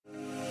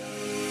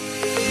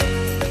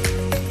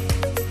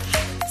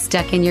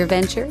Stuck in your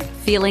venture?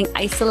 Feeling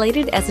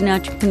isolated as an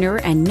entrepreneur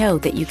and know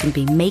that you can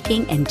be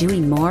making and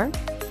doing more?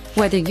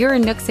 Whether you're a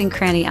Nooks and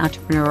Cranny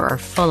entrepreneur or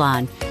full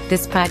on,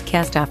 this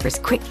podcast offers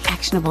quick,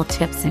 actionable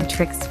tips and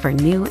tricks for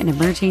new and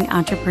emerging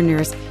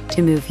entrepreneurs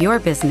to move your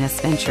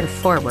business venture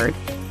forward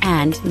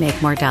and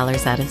make more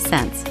dollars out of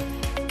cents.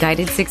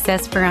 Guided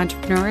Success for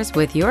Entrepreneurs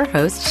with your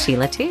host,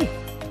 Sheila T.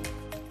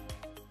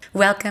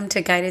 Welcome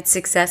to Guided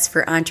Success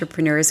for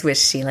Entrepreneurs with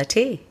Sheila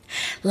T.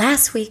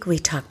 Last week we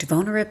talked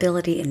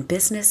vulnerability in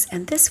business,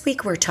 and this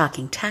week we're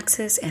talking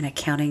taxes and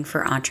accounting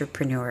for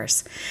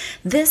entrepreneurs.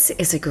 This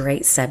is a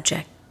great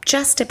subject.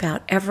 Just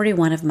about every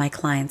one of my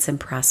clients and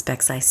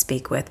prospects I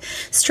speak with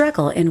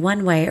struggle in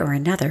one way or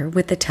another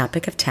with the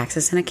topic of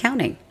taxes and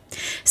accounting.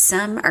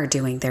 Some are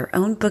doing their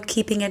own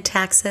bookkeeping and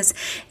taxes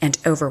and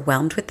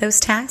overwhelmed with those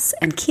tasks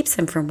and keeps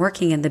them from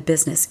working in the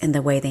business in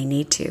the way they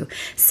need to,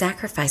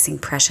 sacrificing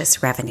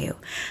precious revenue.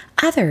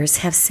 Others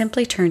have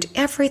simply turned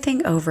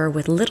everything over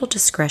with little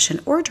discretion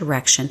or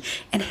direction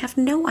and have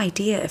no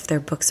idea if their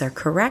books are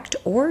correct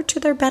or to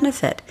their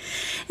benefit.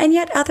 And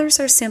yet others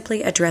are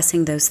simply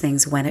addressing those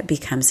things when it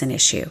becomes an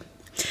issue.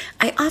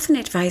 I often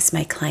advise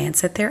my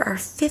clients that there are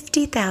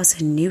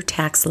 50,000 new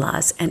tax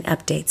laws and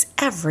updates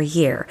every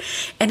year,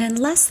 and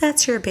unless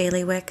that's your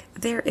bailiwick,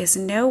 there is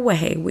no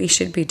way we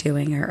should be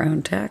doing our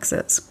own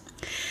taxes.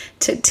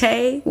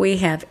 Today, we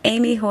have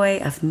Amy Hoy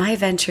of My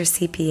Venture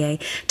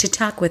CPA to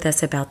talk with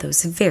us about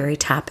those very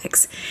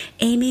topics.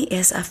 Amy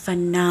is a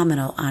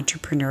phenomenal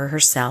entrepreneur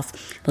herself,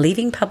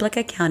 leaving public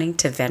accounting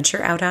to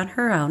venture out on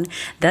her own,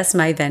 thus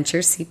My Venture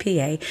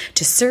CPA,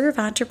 to serve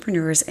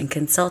entrepreneurs and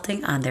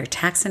consulting on their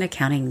tax and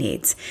accounting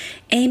needs.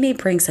 Amy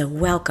brings a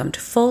welcomed,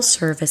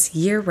 full-service,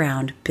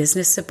 year-round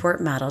business support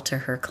model to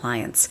her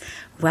clients.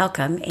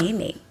 Welcome,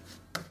 Amy.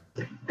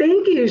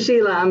 Thank you,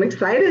 Sheila. I'm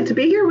excited to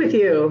be here with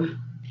you.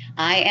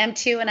 I am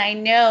too, and I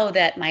know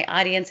that my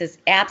audience is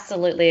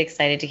absolutely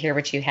excited to hear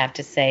what you have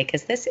to say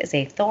because this is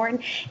a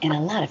thorn in a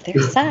lot of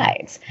their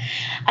sides.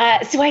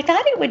 So I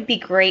thought it would be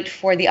great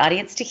for the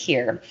audience to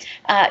hear.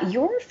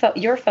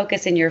 Your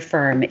focus in your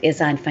firm is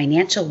on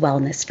financial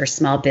wellness for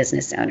small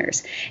business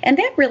owners, and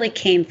that really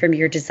came from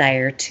your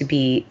desire to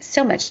be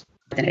so much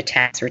more than a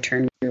tax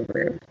return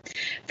guru.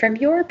 From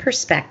your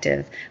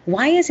perspective,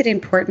 why is it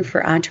important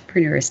for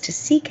entrepreneurs to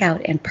seek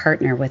out and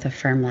partner with a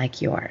firm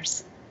like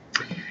yours?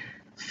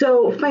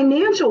 So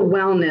financial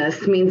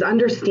wellness means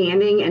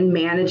understanding and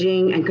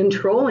managing and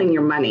controlling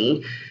your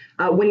money.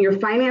 When your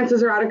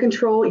finances are out of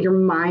control, your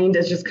mind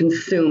is just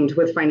consumed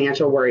with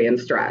financial worry and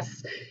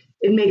stress.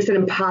 It makes it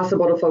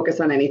impossible to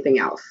focus on anything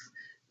else.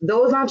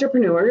 Those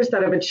entrepreneurs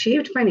that have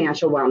achieved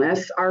financial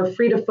wellness are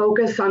free to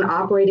focus on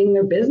operating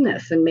their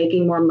business and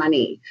making more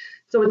money.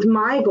 So it's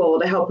my goal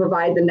to help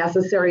provide the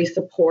necessary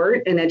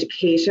support and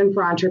education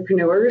for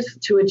entrepreneurs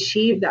to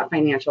achieve that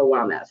financial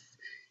wellness.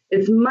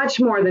 It's much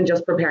more than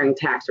just preparing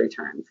tax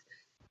returns.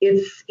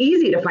 It's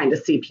easy to find a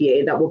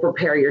CPA that will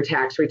prepare your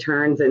tax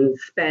returns and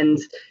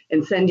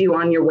send you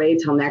on your way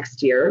till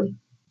next year.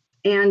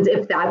 And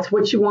if that's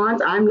what you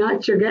want, I'm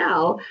not your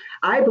gal.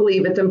 I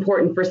believe it's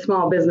important for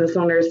small business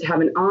owners to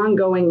have an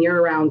ongoing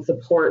year-round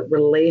support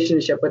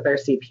relationship with their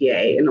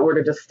CPA in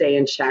order to stay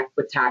in check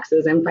with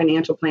taxes and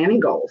financial planning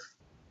goals.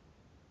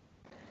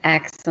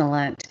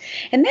 Excellent.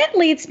 And that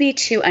leads me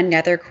to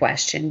another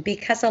question,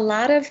 because a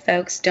lot of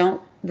folks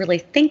don't really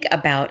think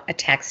about a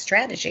tax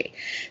strategy.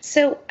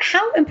 So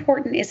how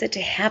important is it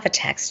to have a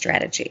tax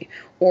strategy,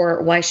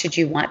 or why should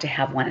you want to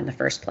have one in the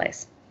first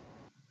place?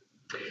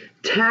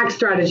 Tax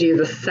strategy is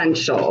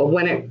essential.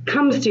 When it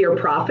comes to your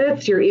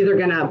profits, you're either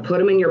going to put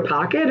them in your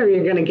pocket or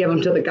you're going to give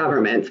them to the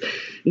government.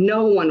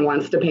 No one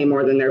wants to pay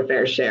more than their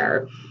fair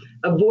share.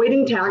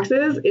 Avoiding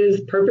taxes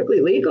is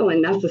perfectly legal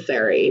and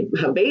necessary.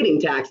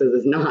 Evading taxes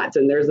is not,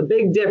 and there's a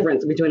big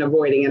difference between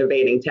avoiding and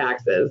evading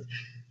taxes.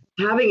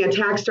 Having a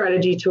tax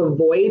strategy to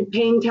avoid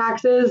paying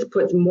taxes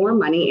puts more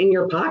money in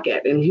your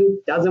pocket, and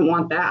who doesn't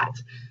want that?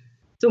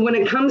 So when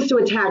it comes to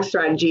a tax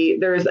strategy,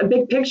 there's a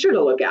big picture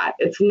to look at.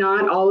 It's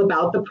not all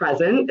about the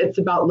present. It's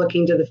about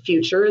looking to the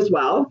future as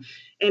well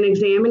and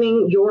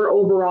examining your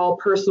overall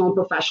personal and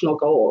professional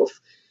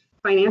goals.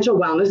 Financial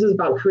wellness is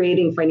about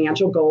creating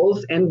financial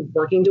goals and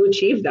working to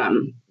achieve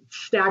them.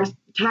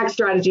 Tax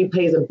strategy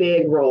plays a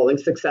big role in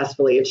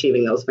successfully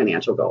achieving those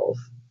financial goals.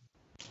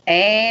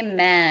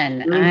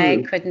 Amen.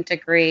 I couldn't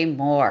agree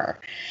more.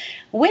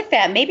 With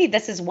that, maybe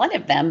this is one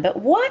of them,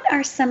 but what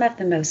are some of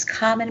the most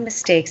common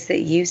mistakes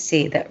that you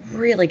see that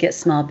really get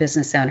small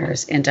business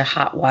owners into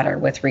hot water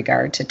with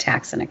regard to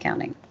tax and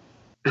accounting?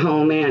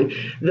 Oh man,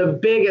 the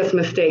biggest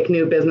mistake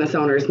new business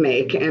owners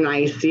make, and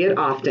I see it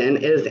often,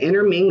 is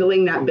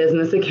intermingling that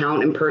business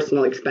account and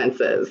personal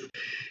expenses.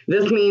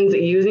 This means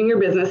using your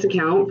business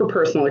account for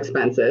personal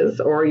expenses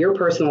or your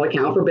personal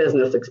account for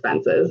business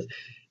expenses.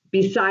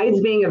 Besides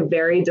being a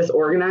very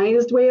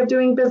disorganized way of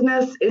doing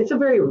business, it's a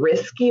very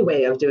risky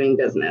way of doing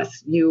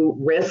business. You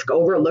risk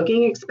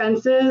overlooking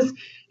expenses,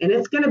 and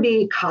it's going to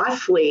be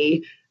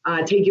costly,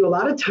 take you a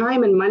lot of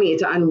time and money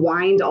to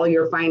unwind all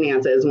your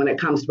finances when it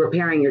comes to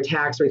preparing your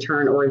tax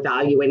return or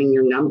evaluating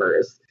your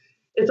numbers.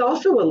 It's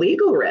also a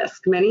legal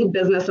risk. Many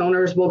business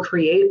owners will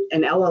create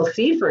an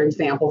LLC, for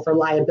example, for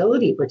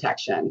liability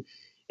protection.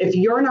 If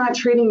you're not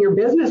treating your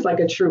business like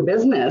a true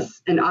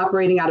business and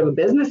operating out of a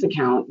business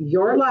account,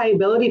 your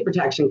liability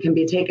protection can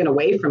be taken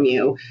away from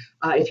you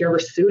if you're ever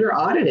sued or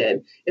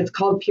audited. It's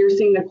called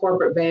piercing the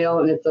corporate veil,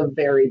 and it's a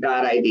very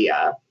bad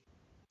idea.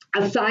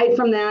 Aside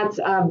from that,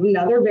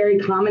 another very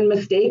common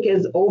mistake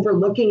is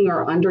overlooking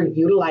or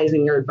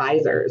underutilizing your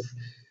advisors.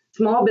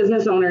 Small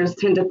business owners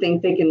tend to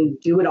think they can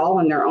do it all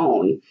on their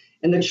own.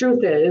 And the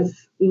truth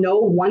is, no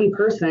one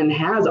person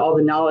has all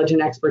the knowledge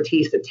and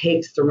expertise it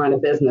takes to run a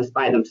business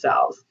by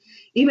themselves.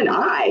 Even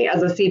I,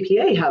 as a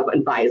CPA, have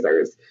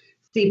advisors.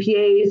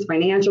 CPAs,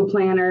 financial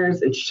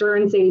planners,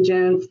 insurance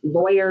agents,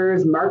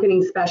 lawyers,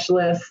 marketing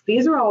specialists.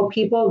 These are all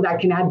people that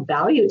can add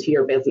value to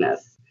your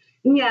business.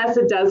 And yes,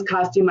 it does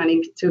cost you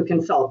money to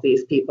consult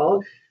these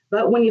people,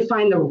 but when you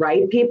find the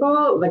right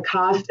people, the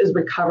cost is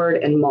recovered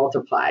and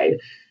multiplied.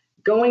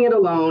 Going it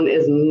alone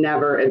is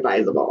never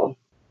advisable.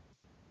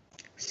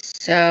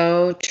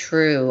 So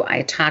true.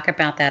 I talk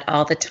about that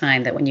all the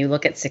time, that when you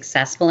look at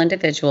successful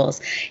individuals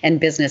and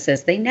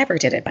businesses, they never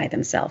did it by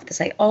themselves, because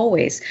they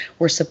always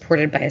were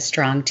supported by a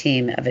strong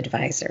team of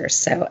advisors.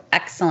 So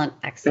excellent.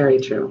 Very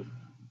true.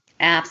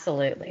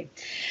 Absolutely.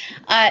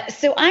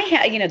 So I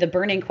have, the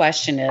burning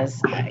question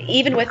is,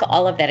 even with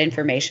all of that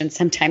information,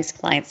 sometimes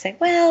clients say,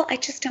 well, I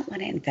just don't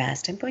want to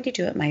invest. I'm going to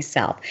do it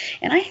myself.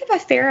 And I have a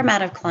fair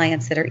amount of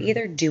clients that are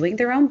either doing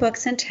their own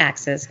books and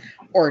taxes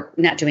or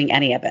not doing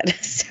any of it.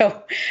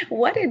 So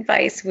what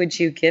advice would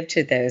you give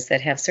to those that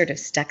have sort of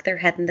stuck their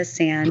head in the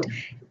sand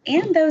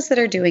and those that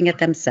are doing it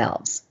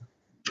themselves?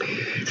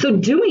 So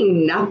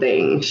doing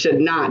nothing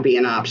should not be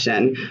an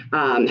option.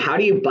 How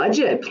do you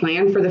budget,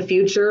 plan for the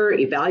future,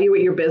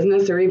 evaluate your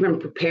business, or even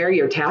prepare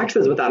your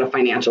taxes without a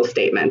financial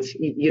statement?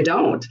 You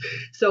don't.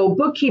 So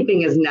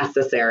bookkeeping is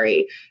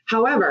necessary.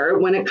 However,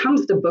 when it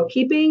comes to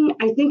bookkeeping,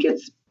 I think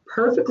it's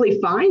perfectly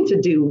fine to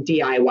do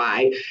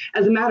DIY.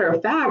 As a matter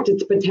of fact,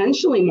 it's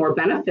potentially more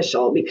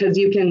beneficial because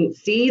you can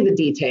see the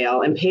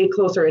detail and pay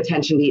closer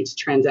attention to each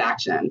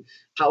transaction.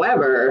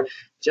 However,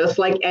 just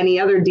like any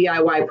other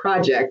DIY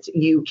project,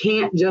 you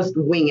can't just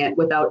wing it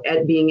without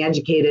being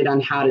educated on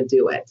how to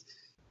do it.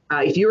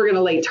 If you were going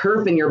to lay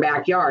turf in your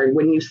backyard,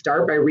 wouldn't you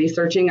start by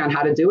researching on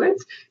how to do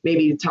it?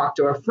 Maybe you talk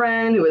to a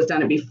friend who has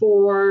done it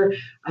before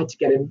to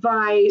get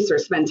advice, or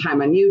spend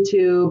time on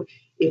YouTube.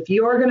 If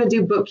you're going to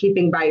do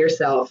bookkeeping by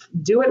yourself,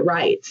 do it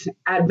right.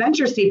 At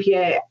Venture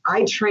CPA,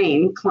 I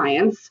train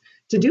clients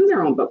to do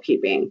their own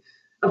bookkeeping.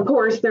 Of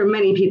course, there are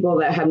many people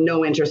that have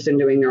no interest in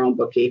doing their own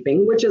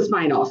bookkeeping, which is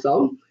fine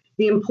also.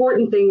 The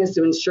important thing is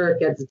to ensure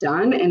it gets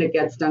done, and it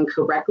gets done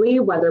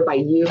correctly, whether by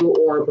you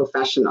or a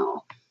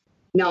professional.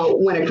 Now,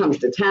 when it comes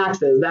to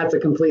taxes, that's a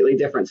completely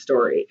different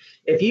story.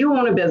 If you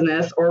own a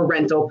business or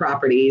rental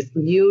properties,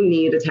 you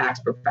need a tax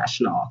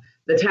professional.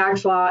 The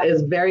tax law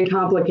is very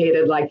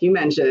complicated, like you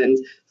mentioned.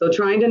 So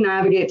trying to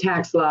navigate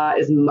tax law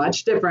is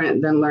much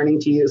different than learning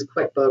to use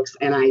QuickBooks,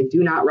 and I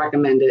do not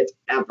recommend it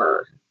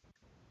ever.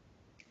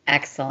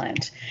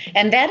 Excellent.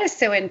 And that is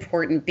so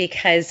important,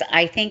 because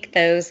I think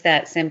those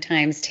that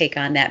sometimes take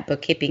on that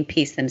bookkeeping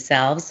piece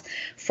themselves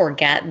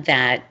forget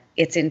that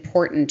it's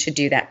important to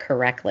do that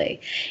correctly.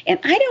 And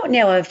I don't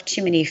know of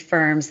too many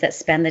firms that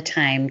spend the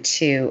time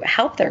to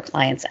help their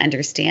clients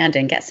understand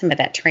and get some of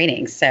that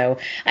training. So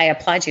I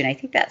applaud you. And I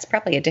think that's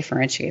probably a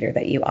differentiator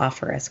that you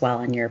offer as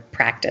well in your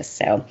practice.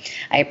 So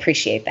I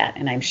appreciate that.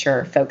 And I'm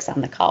sure folks on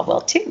the call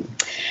will too.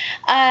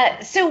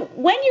 So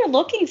when you're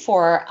looking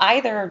for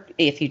either,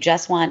 if you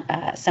just want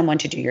someone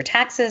to do your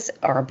taxes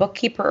or a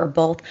bookkeeper or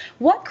both,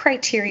 what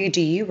criteria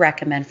do you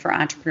recommend for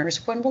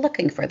entrepreneurs when we're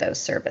looking for those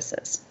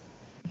services?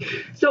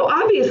 So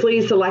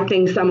obviously,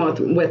 selecting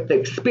someone with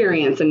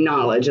experience and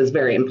knowledge is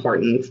very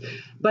important.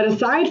 But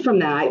aside from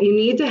that, you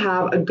need to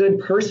have a good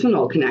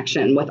personal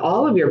connection with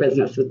all of your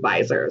business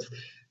advisors.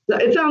 So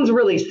it sounds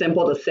really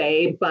simple to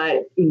say,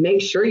 but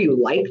make sure you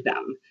like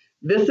them.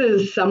 This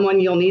is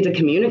someone you'll need to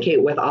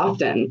communicate with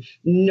often.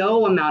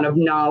 No amount of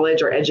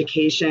knowledge or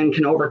education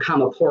can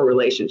overcome a poor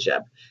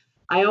relationship.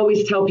 I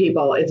always tell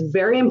people it's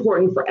very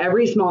important for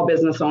every small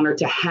business owner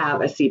to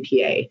have a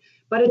CPA.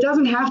 But it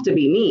doesn't have to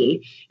be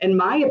me. In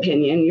my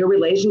opinion, your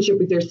relationship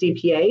with your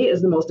CPA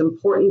is the most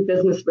important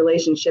business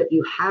relationship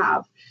you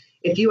have.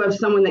 If you have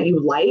someone that you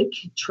like,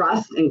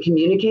 trust, and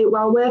communicate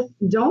well with,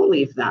 don't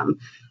leave them.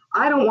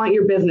 I don't want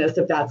your business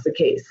if that's the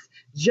case.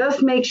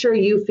 Just make sure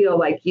you feel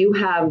like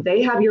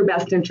they have your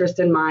best interest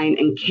in mind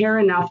and care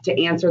enough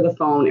to answer the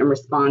phone and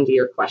respond to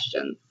your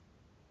questions.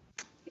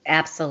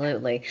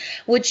 Absolutely.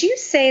 Would you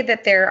say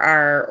that there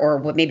are,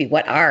 or maybe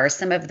what are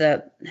some of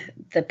the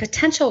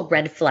potential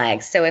red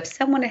flags? So if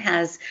someone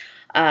has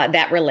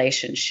that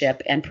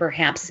relationship and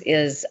perhaps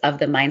is of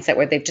the mindset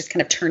where they've just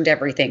kind of turned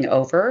everything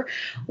over,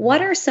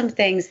 what are some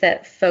things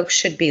that folks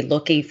should be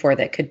looking for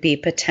that could be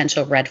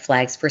potential red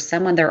flags for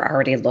someone they're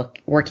already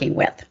working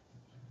with?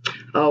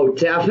 Oh,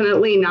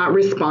 definitely not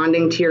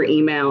responding to your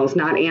emails,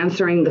 not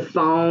answering the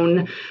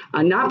phone,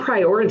 not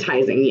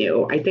prioritizing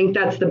you. I think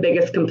that's the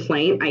biggest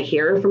complaint I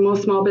hear from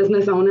most small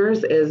business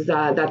owners is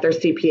that their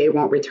CPA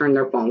won't return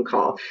their phone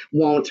call,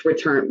 won't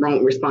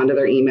respond to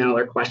their email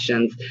or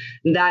questions.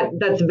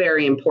 That's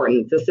very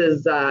important. This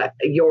is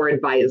your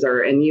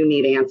advisor, and you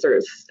need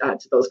answers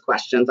to those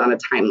questions on a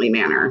timely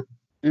manner.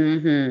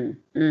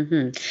 Mm-hmm.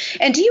 Mm-hmm.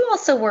 And do you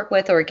also work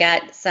with or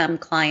get some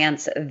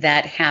clients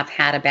that have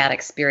had a bad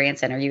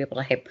experience, and are you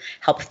able to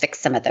help fix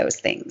some of those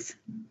things?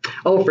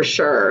 Oh, for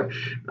sure.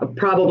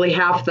 Probably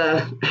half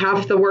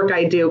the work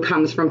I do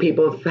comes from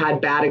people who've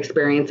had bad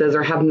experiences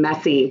or have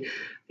messy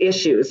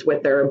issues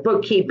with their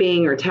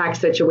bookkeeping or tax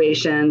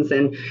situations,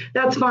 and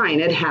that's fine.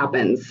 It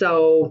happens.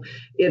 So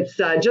it's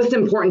just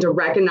important to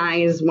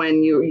recognize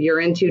when you're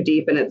in too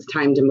deep and it's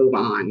time to move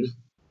on.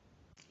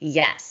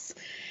 Yes.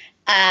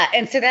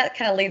 And so that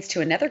kind of leads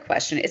to another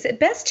question. Is it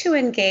best to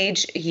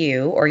engage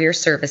you or your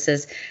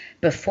services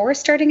before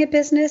starting a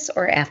business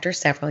or after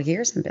several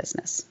years in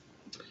business?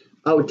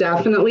 Oh,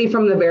 definitely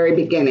from the very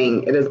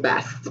beginning, it is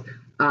best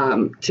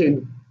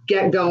to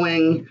get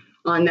going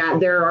on that.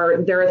 There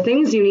are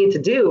things you need to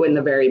do in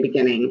the very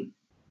beginning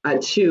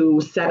to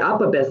set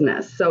up a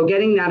business. So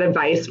getting that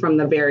advice from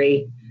the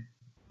very,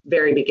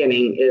 very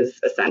beginning is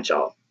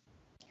essential.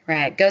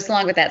 Right. Goes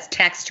along with that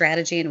tax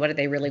strategy and what do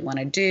they really want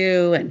to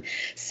do. And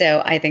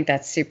so I think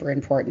that's super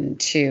important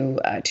to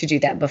do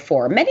that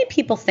before. Many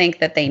people think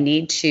that they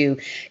need to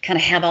kind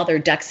of have all their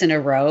ducks in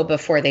a row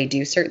before they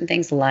do certain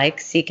things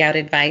like seek out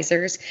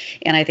advisors.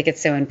 And I think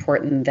it's so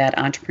important that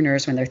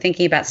entrepreneurs, when they're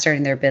thinking about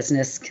starting their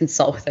business,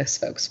 consult with those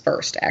folks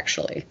first,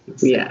 actually.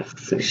 So.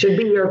 Yes. It should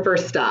be your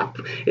first stop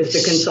is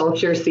to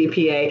consult your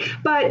CPA.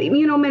 But,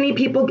 many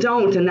people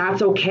don't, and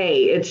that's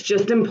okay. It's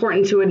just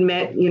important to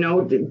admit,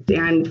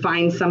 and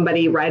find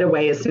somebody right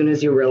away as soon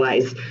as you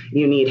realize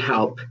you need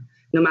help,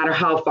 no matter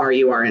how far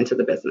you are into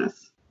the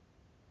business.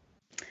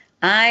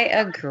 I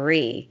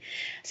agree.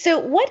 So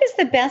what is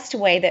the best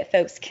way that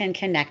folks can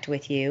connect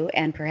with you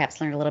and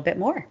perhaps learn a little bit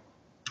more?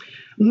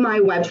 My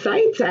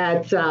website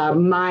at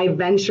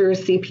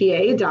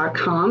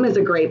myventurecpa.com is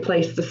a great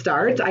place to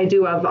start. I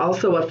do have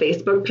also a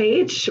Facebook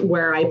page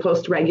where I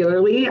post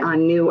regularly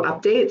on new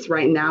updates.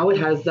 Right now, it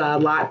has a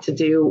lot to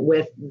do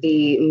with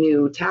the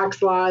new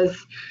tax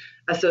laws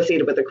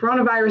associated with the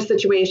coronavirus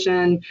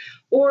situation,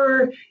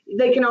 or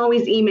they can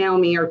always email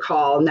me or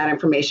call, and that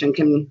information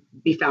can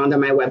be found on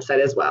my website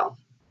as well.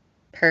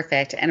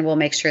 Perfect. And we'll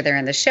make sure they're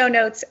in the show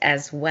notes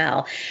as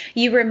well.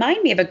 You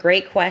remind me of a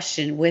great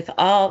question with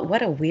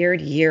what a weird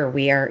year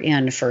we are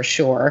in for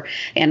sure.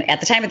 And at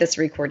the time of this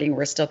recording,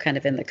 we're still kind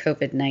of in the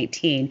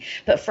COVID-19.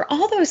 But for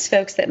all those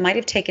folks that might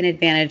have taken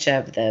advantage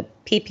of the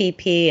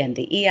PPP and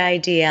the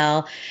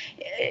EIDL,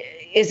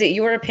 is it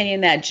your opinion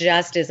that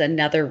just is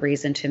another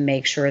reason to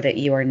make sure that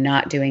you are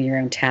not doing your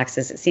own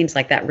taxes? It seems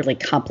like that really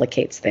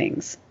complicates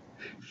things.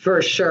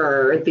 For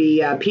sure. The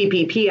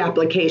PPP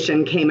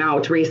application came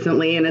out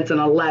recently, and it's an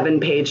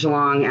 11-page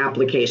long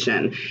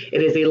application.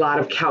 It is a lot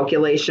of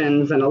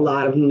calculations and a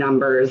lot of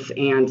numbers,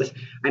 and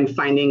I'm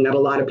finding that a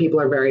lot of people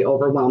are very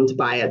overwhelmed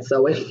by it.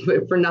 So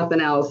if for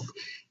nothing else,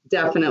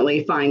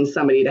 definitely find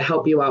somebody to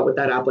help you out with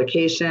that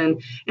application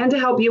and to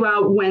help you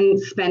out when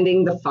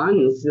spending the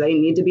funds. They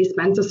need to be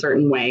spent a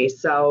certain way.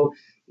 So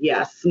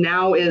yes,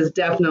 now is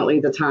definitely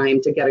the time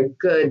to get a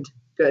good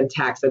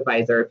tax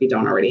advisor if you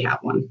don't already have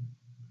one.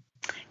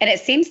 And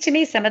it seems to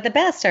me some of the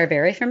best are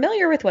very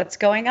familiar with what's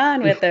going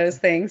on with those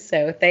things.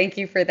 So thank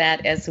you for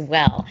that as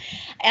well.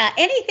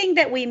 Anything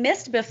that we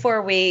missed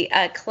before we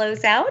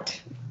close out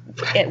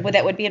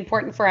that would be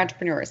important for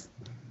entrepreneurs?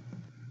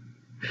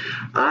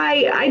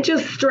 I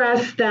just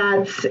stress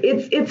that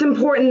it's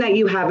important that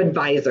you have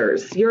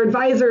advisors. Your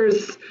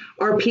advisors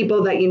are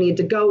people that you need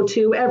to go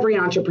to. Every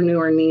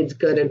entrepreneur needs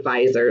good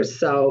advisors.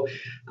 So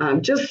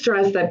just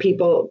stress that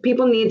people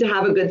need to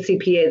have a good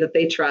CPA that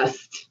they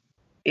trust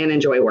and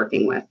enjoy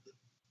working with.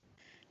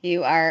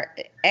 You are,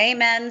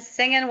 amen,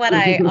 singing what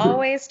I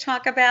always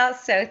talk about.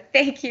 So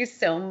thank you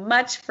so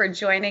much for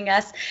joining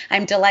us.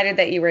 I'm delighted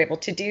that you were able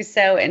to do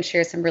so and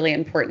share some really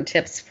important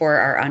tips for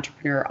our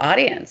entrepreneur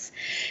audience.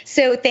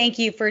 So thank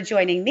you for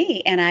joining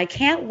me. And I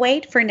can't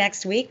wait for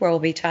next week where we'll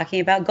be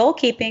talking about goal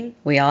keeping.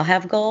 We all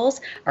have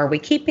goals. Are we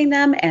keeping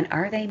them? And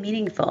are they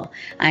meaningful?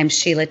 I'm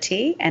Sheila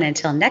T. And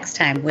until next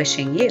time,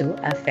 wishing you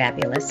a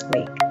fabulous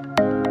week.